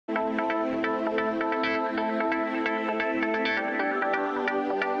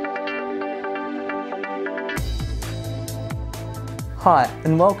Hi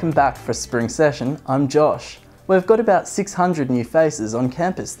and welcome back for Spring Session. I'm Josh. We've got about 600 new faces on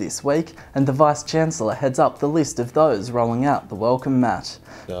campus this week and the Vice-Chancellor heads up the list of those rolling out the welcome mat.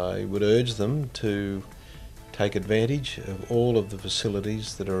 I would urge them to take advantage of all of the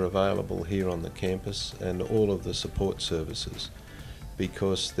facilities that are available here on the campus and all of the support services,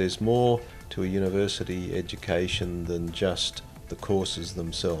 because there's more to a university education than just the courses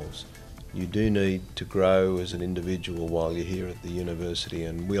themselves. You do need to grow as an individual while you're here at the university,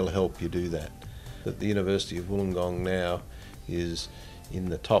 and we'll help you do that. That the University of Wollongong now is in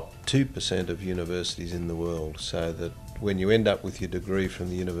the top 2% of universities in the world, so that when you end up with your degree from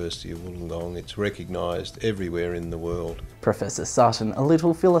the University of Wollongong, it's recognised everywhere in the world. Professor Sutton a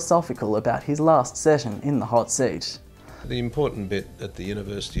little philosophical about his last session in the hot seat. The important bit at the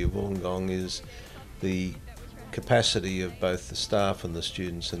University of Wollongong is the capacity of both the staff and the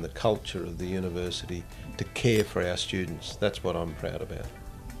students and the culture of the university to care for our students. That's what I'm proud about.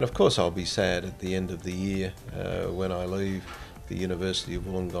 And of course I'll be sad at the end of the year when I leave the University of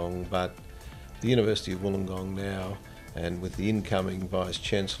Wollongong, but the University of Wollongong now, and with the incoming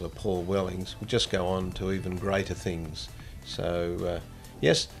Vice-Chancellor Paul Wellings, will just go on to even greater things. So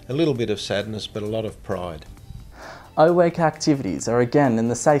yes, a little bit of sadness, but a lot of pride. OWAC activities are again in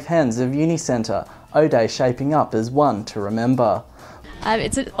the safe hands of Unicentre, O-Day shaping up as one to remember.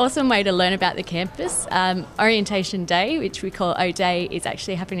 It's an awesome way to learn about the campus. Orientation Day, which we call O-Day, is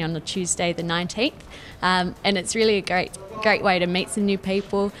actually happening on Tuesday the 19th, and it's really a great way to meet some new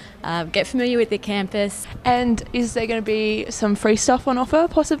people, get familiar with the campus. And is there going to be some free stuff on offer,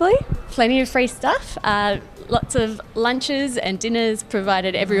 possibly? Plenty of free stuff. Lots of lunches and dinners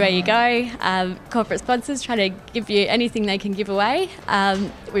provided everywhere you go. Corporate sponsors try to give you anything they can give away.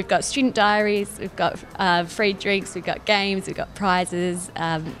 We've got student diaries, we've got free drinks, we've got games, we've got prizes,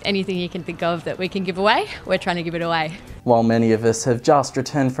 anything you can think of that we can give away, we're trying to give it away. While many of us have just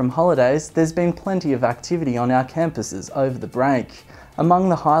returned from holidays, there's been plenty of activity on our campuses over the break. Among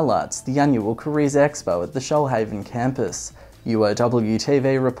the highlights, the annual Careers Expo at the Shoalhaven campus.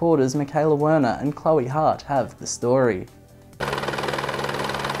 UOWTV reporters Michaela Werner and Chloe Hart have the story.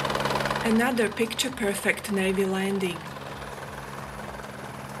 Another picture-perfect Navy landing.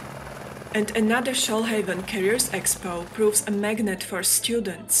 And another Shoalhaven Careers Expo proves a magnet for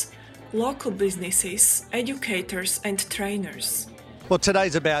students, local businesses, educators and trainers. Well,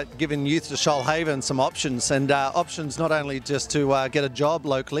 today's about giving youth to Shoalhaven some options, and options not only just to get a job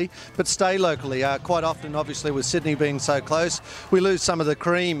locally, but stay locally. Quite often, obviously, with Sydney being so close, we lose some of the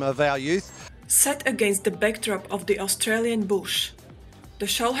cream of our youth. Set against the backdrop of the Australian bush, the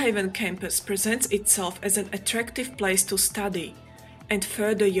Shoalhaven campus presents itself as an attractive place to study and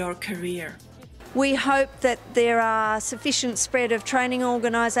further your career. We hope that there are sufficient spread of training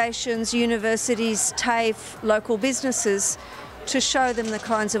organisations, universities, TAFE, local businesses to show them the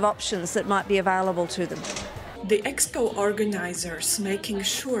kinds of options that might be available to them. The Expo organisers making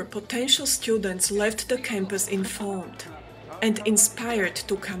sure potential students left the campus informed and inspired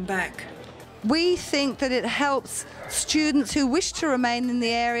to come back. We think that it helps students who wish to remain in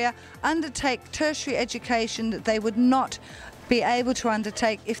the area undertake tertiary education that they would not be able to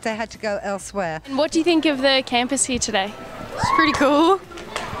undertake if they had to go elsewhere. And what do you think of the campus here today? It's pretty cool.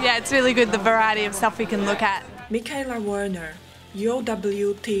 Yeah, it's really good, the variety of stuff we can look at. Michaela Werner,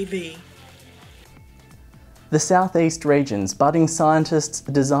 UOWTV. The South East region's budding scientists,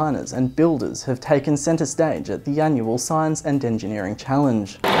 designers and builders have taken centre stage at the annual Science and Engineering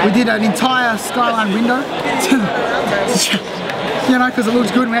Challenge. We did an entire skyline window, you know, because it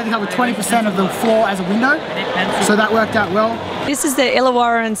looks good and we had to cover 20% of the floor as a window, so that worked out well. This is the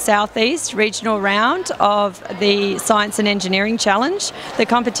Illawarra and South East regional round of the Science and Engineering Challenge. The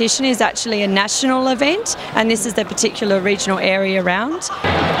competition is actually a national event, and this is the particular regional area round.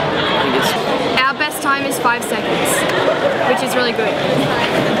 Our best time is 5 seconds, which is really good.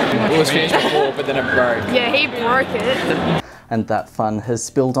 It was finished before, but then it broke. Yeah, he broke it. And that fun has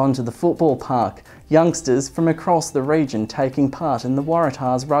spilled onto the football park. Youngsters from across the region taking part in the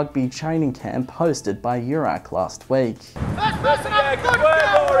Waratahs rugby training camp hosted by UOW last week. Good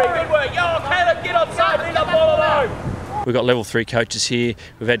work. Yo, Caleb, get on side, leave the ball alone. We've got level 3 coaches here.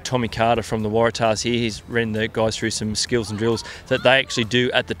 We've had Tommy Carter from the Waratahs here. He's ran the guys through some skills and drills that they actually do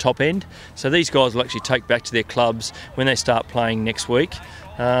at the top end. So these guys will actually take back to their clubs when they start playing next week.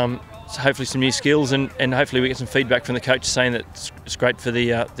 So hopefully some new skills, and hopefully we get some feedback from the coaches saying that it's great for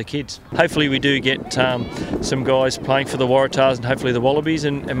the kids. Hopefully we do get some guys playing for the Waratahs and hopefully the Wallabies,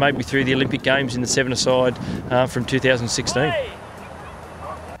 and maybe through the Olympic Games in the 7-a-side from 2016.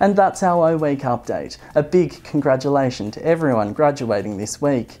 And that's our O-Week update. A big congratulations to everyone graduating this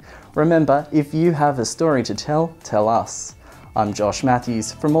week. Remember, if you have a story to tell, tell us. I'm Josh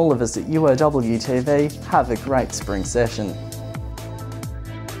Mathews. From all of us at UOWTV, have a great spring session.